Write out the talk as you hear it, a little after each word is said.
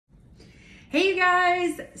Hey you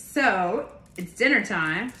guys, so it's dinner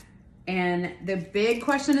time and the big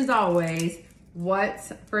question is always,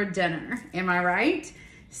 what's for dinner? Am I right?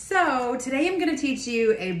 So today I'm gonna teach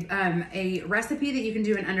you a recipe that you can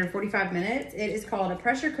do in under 45 minutes. It is called a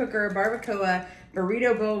pressure cooker barbacoa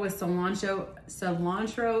burrito bowl with cilantro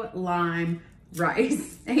lime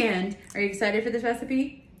rice. And are you excited for this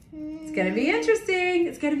recipe? It's gonna be interesting.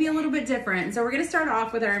 It's gonna be a little bit different. So we're gonna start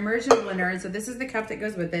off with our immersion blender. And so this is the cup that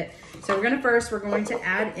goes with it. So we're going to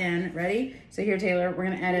add in, ready? So here, Taylor, we're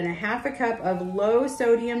gonna add in a half a cup of low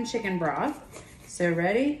sodium chicken broth. So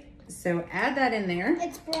ready? So add that in there.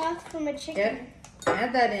 It's broth from a chicken. Yep,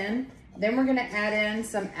 add that in. Then we're gonna add in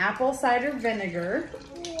some apple cider vinegar.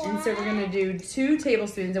 Wow. And so we're gonna do 2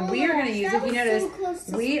 tablespoons. And we are gonna use, if you notice,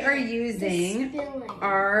 we're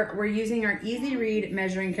using our Easy Read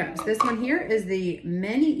measuring cups. This one here is the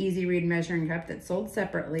mini Easy Read measuring cup that's sold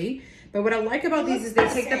separately. But what I like about these is they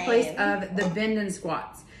take the place of the bend and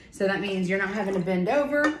squats. So that means you're not having to bend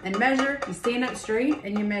over and measure. You stand up straight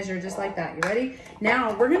and you measure just like that. You ready?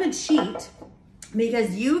 Now we're gonna cheat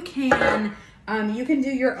because you can do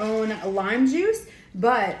your own lime juice,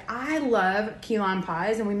 but I love key lime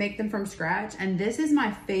pies and we make them from scratch. And this is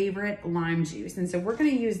my favorite lime juice. And so we're gonna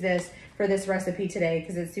use this for this recipe today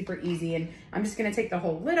because it's super easy. And I'm just gonna take the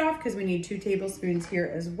whole lid off because we need 2 tablespoons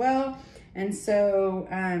here as well. And so,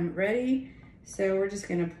 ready? So we're just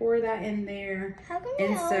gonna pour that in there.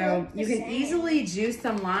 And so you can easily juice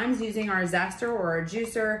some limes using our zester or our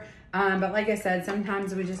juicer. But like I said,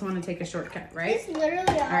 sometimes we just want to take a shortcut, right? This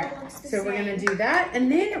literally all looks the same. So we're gonna do that. And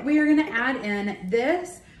then we are gonna add in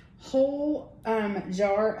this whole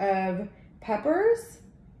jar of peppers.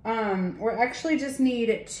 We actually just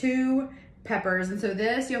need 2 peppers. And so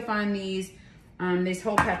this, you'll find these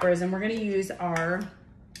whole peppers, and we're gonna use our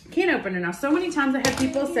can opener. Now, so many times I have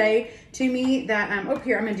people say to me that, oh,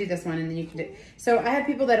 here, I'm gonna do this one and then you can do it. So I have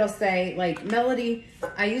people that'll say, like, Melody,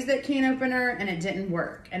 I used that can opener and it didn't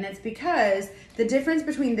work. And it's because the difference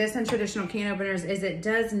between this and traditional can openers is it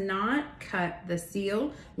does not cut the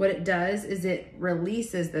seal. What it does is it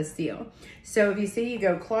releases the seal. So if you see, you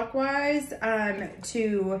go clockwise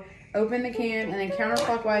to open the can and then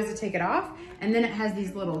counterclockwise to take it off. And then it has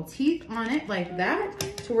these little teeth on it like that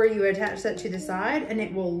to where you attach that to the side and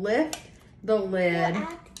it will lift the lid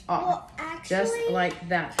off just like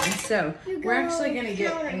that. And so we're actually going to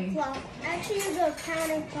get Actually, you go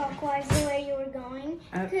counterclockwise the way you were going.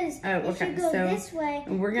 Because if you go this way,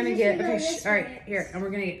 we're going to get, all right, here. And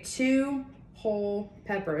we're going to get 2 whole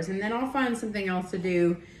peppers. And then I'll find something else to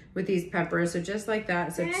do with these peppers. So just like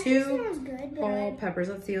that. So 2 whole peppers.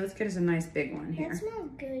 Let's see. Let's get us a nice big one here. That smells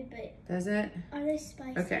good, but does it? Are they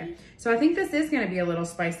spicy? Okay. So I think this is going to be a little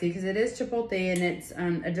spicy because it is chipotle and it's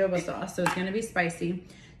adobo sauce. So it's going to be spicy.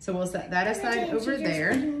 So we'll set that aside over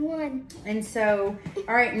there. And so,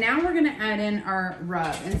 all right, now we're going to add in our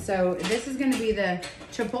rub. And so this is going to be the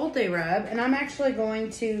chipotle rub. And I'm actually going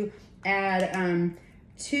to add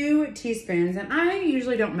 2 teaspoons. And I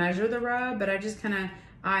usually don't measure the rub, but I just kind of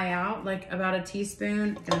eye out like about a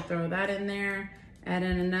teaspoon. I'm gonna throw that in there. Add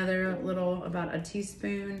in another little, about a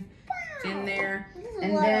teaspoon in there.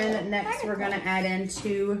 And then next we're gonna add in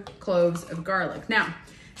 2 cloves of garlic. Now,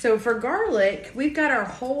 so for garlic, we've got our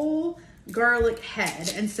whole garlic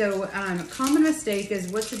head. And so common mistake is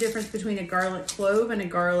what's the difference between a garlic clove and a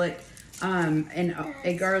garlic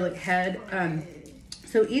head.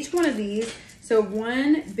 So each one of these, so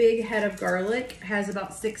 1 big head of garlic has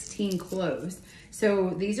about 16 cloves. So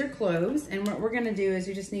these are cloves, and what we're gonna do is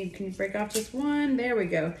we just need, can you break off just 1? There we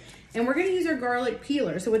go. And we're gonna use our garlic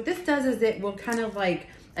peeler. So what this does is it will kind of like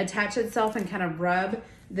attach itself and kind of rub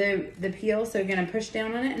the peel. So you're gonna push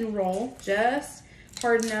down on it and roll just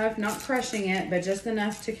hard enough, not crushing it, but just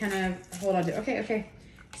enough to kind of hold on to. Okay.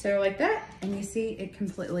 So like that, and you see it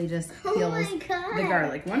completely just peels the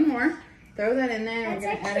garlic. 1 more. Throw that in there, and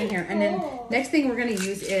we're gonna add in here. And then next thing we're gonna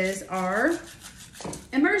use is our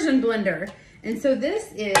immersion blender. And so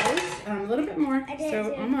this is a little bit more,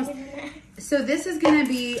 so almost. So this is gonna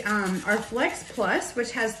be our Flex Plus,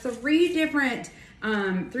 which has 3 different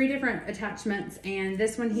attachments. And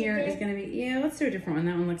this one here is gonna be, yeah, let's do a different one.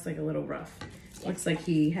 That one looks like a little rough. Looks like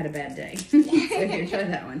he had a bad day. So here, try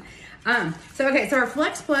that one. So our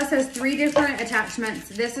Flex Plus has 3 different attachments.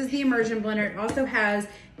 This is the immersion blender. It also has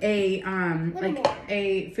a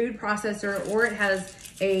a food processor, or it has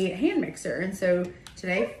a hand mixer. And so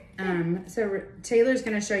today, so Taylor's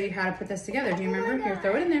gonna show you how to put this together. Do you remember? Here,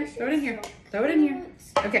 throw it in there. Throw it in here. Throw it in here.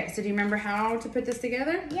 Okay. So do you remember how to put this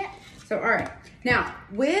together? Yeah. So all right. Now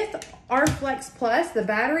with our Flex Plus, the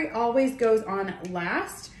battery always goes on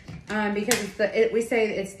last. because we say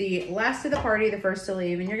it's the last of the party, the first to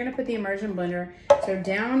leave, and you're gonna put the immersion blender so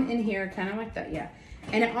down in here, kind of like that, yeah.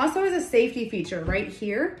 And it also has a safety feature right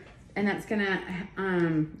here, and that's gonna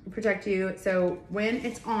protect you. So when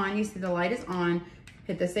it's on, you see the light is on,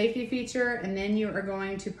 hit the safety feature, and then you are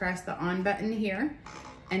going to press the on button here,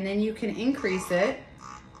 and then you can increase it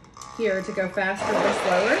here to go faster or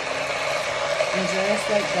slower, and just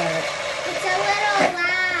like that. It's a little loud.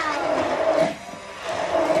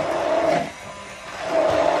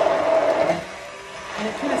 And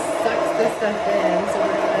it kind of sucks this stuff in, so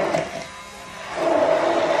we're gonna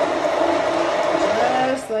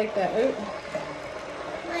just like that. Oop.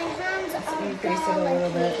 My hands are Increase it a little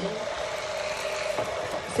bit.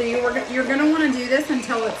 So you're gonna want to do this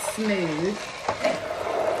until it's smooth.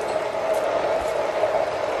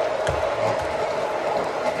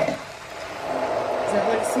 Does it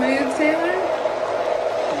look smooth, Taylor?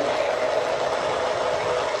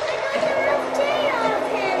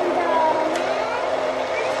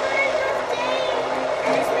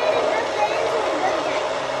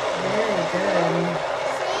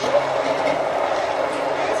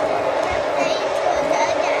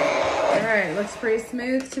 Looks pretty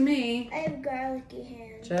smooth to me. I have garlicky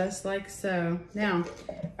hands. Just like so. Now,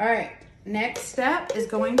 all right, next step is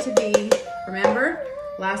going to be, remember,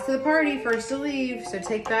 last of the party, first to leave. So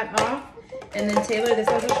take that off. And then Taylor, this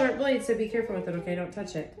has a sharp blade, so be careful with it, okay? Don't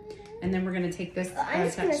touch it. And then we're gonna take this I'm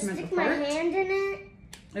just gonna stick my hand in it.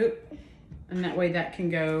 Oop. And that way that can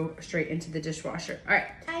go straight into the dishwasher. All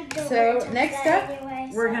right, so next up,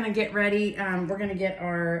 we're gonna get ready. We're gonna get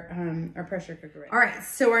our pressure cooker ready. All right,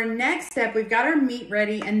 so our next step, we've got our meat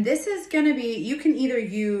ready, and this is gonna be, you can either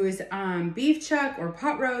use beef chuck or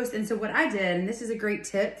pot roast. And so what I did, and this is a great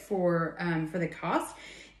tip for the cost,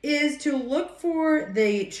 is to look for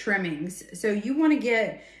the trimmings. So you wanna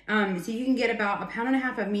get, so you can get about 1.5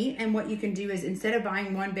 pounds of meat, and what you can do is instead of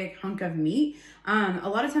buying one big hunk of meat, a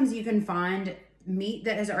lot of times you can find meat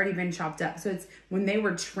that has already been chopped up. So it's when they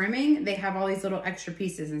were trimming, they have all these little extra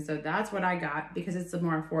pieces. And so that's what I got because it's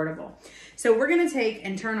more affordable. So we're gonna take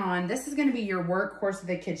and turn on, this is gonna be your workhorse of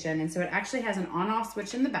the kitchen. And so it actually has an on-off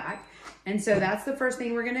switch in the back. And so that's the first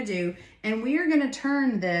thing we're gonna do. And we are gonna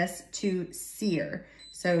turn this to sear.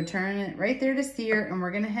 So turn it right there to sear, and we're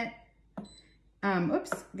gonna hit,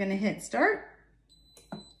 gonna hit start.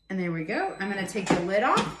 And there we go. I'm gonna take the lid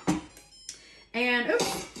off. And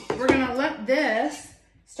we're gonna let this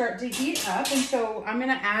start to heat up. And so I'm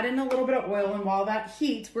gonna add in a little bit of oil, and while that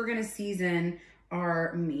heats, we're gonna season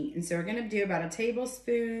our meat. And so we're gonna do about 1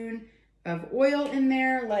 tablespoon of oil in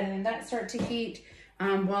there, letting that start to heat,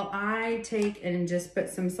 while I take and just put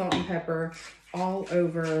some salt and pepper all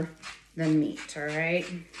over the meat, all right?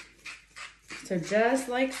 So just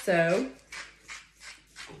like so.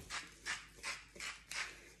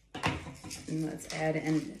 And let's add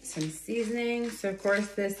in some seasoning. So of course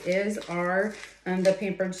this is our, the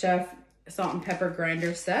Pampered Chef salt and pepper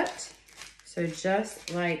grinder set. So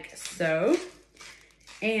just like so.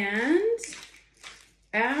 And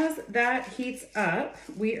as that heats up,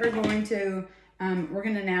 we are going to, we're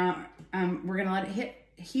gonna let it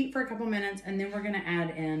heat for a couple minutes, and then we're gonna add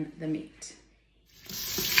in the meat.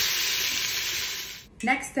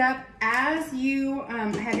 Next up, as you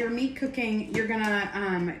have your meat cooking, you're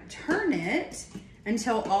gonna turn it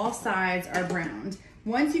until all sides are browned.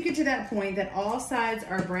 Once you get to that point that all sides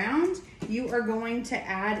are browned, you are going to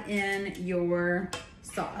add in your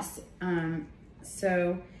sauce.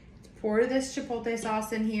 So pour this chipotle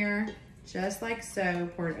sauce in here, just like so.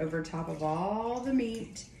 Pour it over top of all the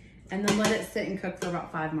meat, and then let it sit and cook for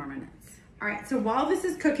about 5 more minutes. All right, so while this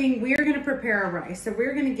is cooking, we are gonna prepare our rice. So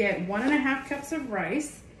we're gonna get 1.5 cups of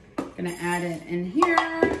rice. Gonna add it in here,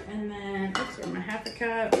 and then, oops, my 1/2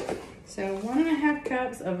 cup. So 1.5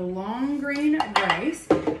 cups of long grain rice.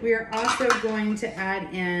 We are also going to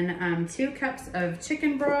add in 2 cups of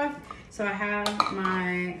chicken broth. So I have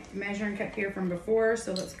my measuring cup here from before,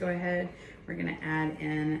 so let's go ahead. We're gonna add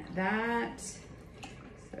in that.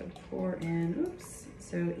 So pour in, oops,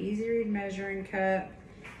 so easy read measuring cup.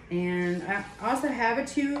 And I also have a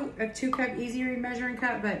 2 cup easy read measuring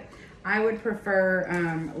cup, but I would prefer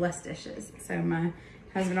less dishes. So my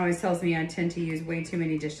husband always tells me I tend to use way too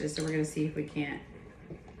many dishes, so we're gonna see if we can't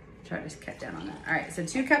try to cut down on that. All right, so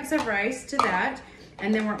 2 cups of rice to that.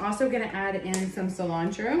 And then we're also gonna add in some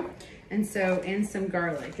cilantro, and some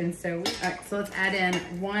garlic. And so, all right, so let's add in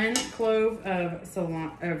 1 clove of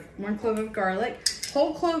 1 clove of garlic.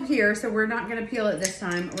 Whole clove here, so we're not gonna peel it this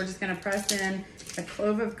time. We're just gonna press in a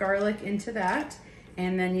clove of garlic into that,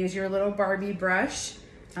 and then use your little Barbie brush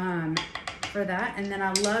for that. And then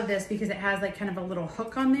I love this because it has like kind of a little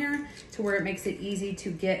hook on there to where it makes it easy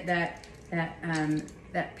to get that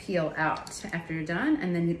peel out after you're done,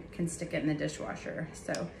 and then you can stick it in the dishwasher.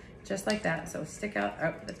 So just like that. So stick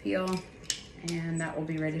out the peel, and that will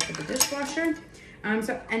be ready for the dishwasher.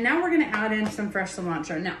 And now we're gonna add in some fresh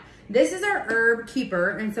cilantro. Now, this is our herb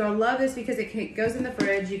keeper, and so I love this because it goes in the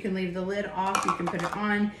fridge. You can leave the lid off, you can put it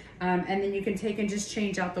on, and then you can take and just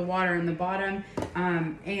change out the water in the bottom,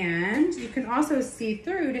 and you can also see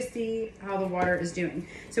through to see how the water is doing.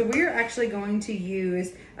 So we're actually going to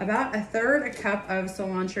use about 1/3 cup of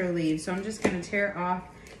cilantro leaves. So I'm just gonna tear off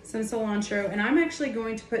some cilantro, and I'm actually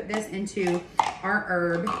going to put this into our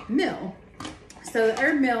herb mill. So the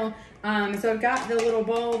herb mill, so I've got the little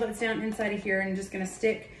bowl that's down inside of here, and I'm just gonna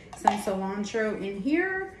stick some cilantro in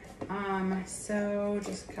here. So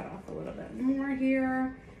just cut off a little bit more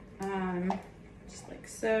here, just like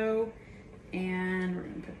so. And we're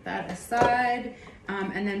gonna put that aside.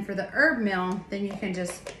 And then for the herb mill, then you can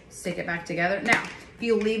just stick it back together. Now, if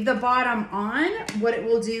you leave the bottom on, what it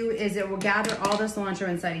will do is it will gather all the cilantro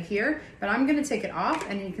inside of here, but I'm gonna take it off,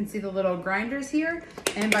 and you can see the little grinders here.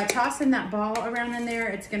 And by tossing that ball around in there,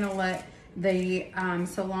 it's gonna let the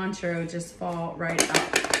cilantro just fall right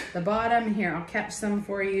out the bottom. Here, I'll catch some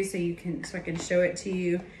for you so I can show it to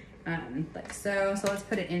you. Like so. So let's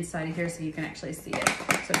put it inside of here so you can actually see it.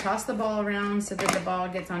 So toss the ball around so that the ball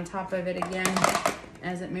gets on top of it again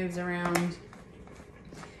as it moves around,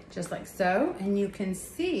 just like so. And you can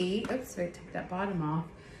see, oops, so I took that bottom off,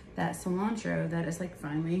 that cilantro that is like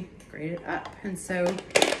finally grated up. And so,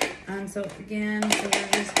 so again, so we're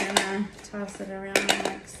just gonna toss it around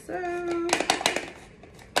like so.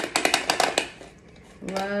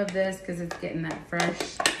 Love this because it's getting that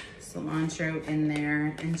fresh cilantro in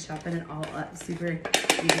there and chopping it all up super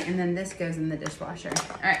easy. And then this goes in the dishwasher.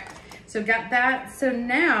 All right, so got that. So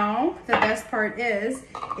now the best part is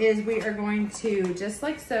we are going to, just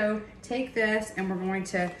like so, take this and we're going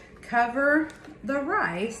to cover the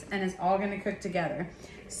rice, and it's all gonna cook together.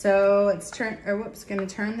 So it's gonna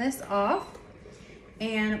turn this off,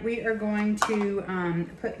 and we are going to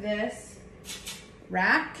put this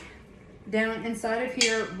rack down inside of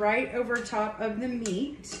here right over top of the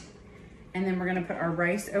meat. And then we're gonna put our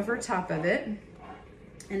rice over top of it.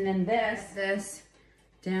 And then this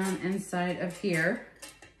down inside of here.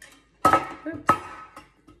 Oops.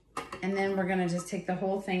 And then we're gonna just take the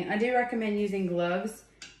whole thing. I do recommend using gloves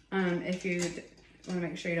if you wanna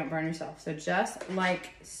make sure you don't burn yourself. So just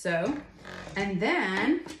like so. And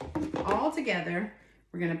then all together,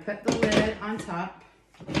 we're gonna put the lid on top.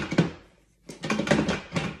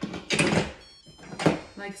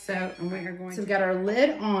 Like so, and we are going so we've got our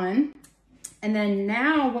lid on. And then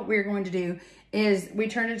now what we're going to do is we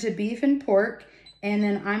turn it to beef and pork, and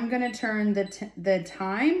then I'm gonna turn the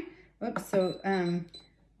time. Whoops, so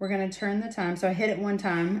we're gonna turn the time. So I hit it one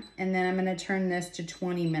time, and then I'm gonna turn this to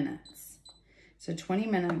 20 minutes. So 20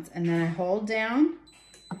 minutes, and then I hold down,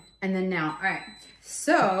 and then now, all right.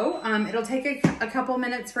 So it'll take a couple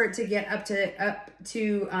minutes for it to get up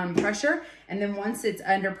to pressure. And then once it's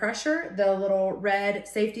under pressure, the little red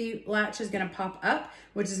safety latch is gonna pop up,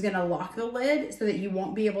 which is gonna lock the lid so that you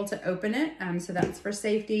won't be able to open it. So that's for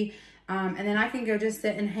safety. And then I can go just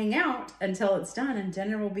sit and hang out until it's done, and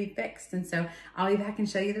dinner will be fixed. And so I'll be back and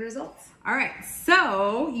show you the results. All right,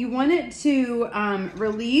 so you want it to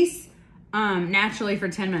release naturally for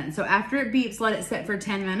 10 minutes. So after it beeps, let it sit for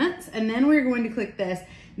 10 minutes. And then we're going to click this.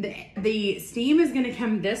 The steam is going to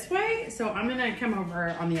come this way. So I'm going to come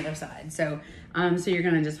over on the other side. So, so you're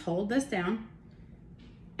going to just hold this down,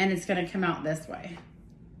 and it's going to come out this way.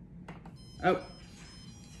 Oh,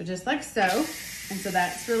 so just like so. And so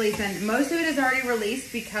that's releasing. Most of it is already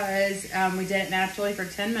released because we did it naturally for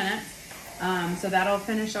 10 minutes. So that'll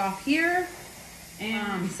finish off here.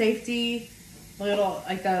 And safety, the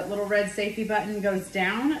little red safety button goes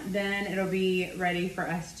down, then it'll be ready for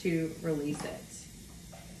us to release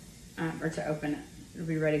it, or to open it. It'll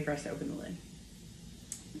be ready for us to open the lid.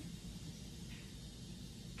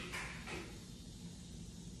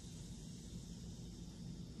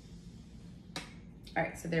 All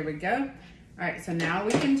right, so there we go. All right, so now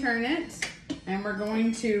we can turn it, and we're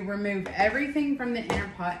going to remove everything from the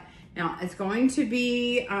inner pot. Now it's going to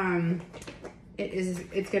be,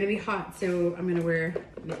 it's gonna be hot, so I'm gonna wear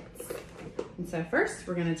mitts. And so first,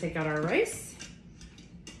 we're gonna take out our rice.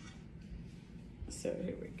 So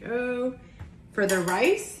here we go. For the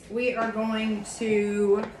rice, we are going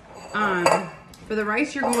to, for the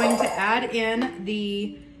rice, you're going to add in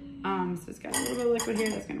the, so it's got a little bit of liquid here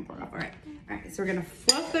that's gonna pour off. All right, so we're gonna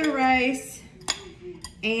fluff the rice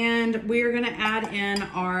And we're gonna add in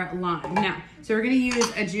our lime. Now, so we're gonna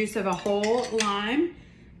use a juice of a whole lime.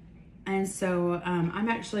 And so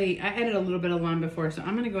I added a little bit of lime before, so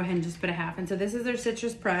I'm gonna go ahead and just put a half. And so this is our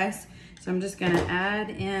citrus press. So I'm just gonna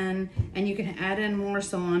add in, and you can add in more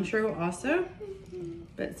cilantro also.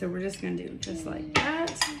 But so we're just gonna do just like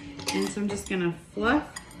that. And so I'm just gonna fluff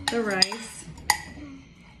the rice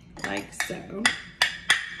like so.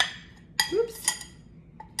 Oops.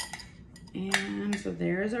 And so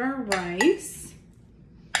there's our rice,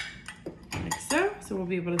 like so. So we'll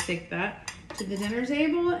be able to take that to the dinner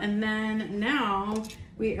table. And then now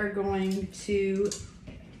we are going to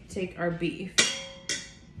take our beef.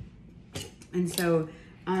 And so,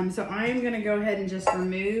 so I'm gonna go ahead and just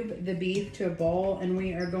remove the beef to a bowl, and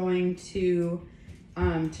we are going to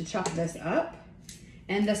chop this up.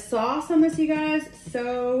 And the sauce on this, you guys,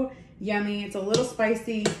 so yummy. It's a little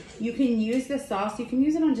spicy. You can use the sauce. You can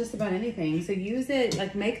use it on just about anything. So use it,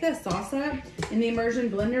 like make the sauce up in the immersion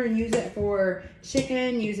blender and use it for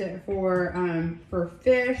chicken, use it for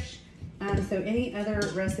fish. So any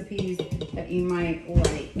other recipes that you might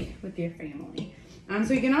like with your family.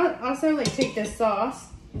 So you can also like take this sauce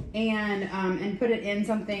and put it in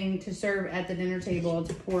something to serve at the dinner table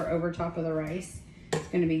to pour over top of the rice. It's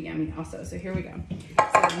gonna be yummy also. So here we go.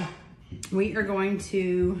 So we are going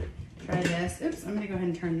to try this. Oops, I'm gonna go ahead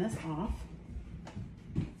and turn this off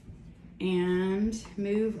and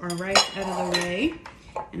move our rice out of the way.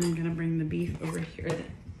 And I'm gonna bring the beef over here,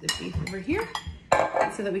 the beef over here,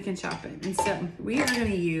 so that we can chop it. And so we are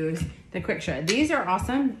gonna use the quick shred. These are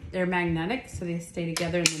awesome. They're magnetic, so they stay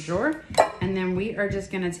together in the drawer. And then we are just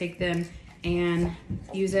gonna take them and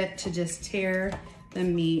use it to just tear the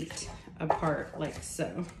meat apart like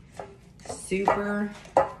so. Super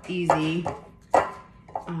easy.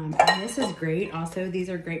 And this is great also. These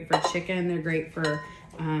are great for chicken. They're great for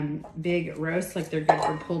big roasts, like they're good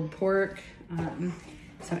for pulled pork.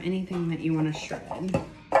 So anything that you want to shred.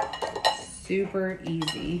 Super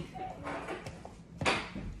easy.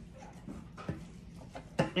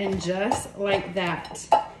 And just like that,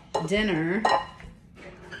 dinner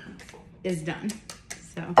is done.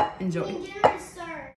 So enjoy.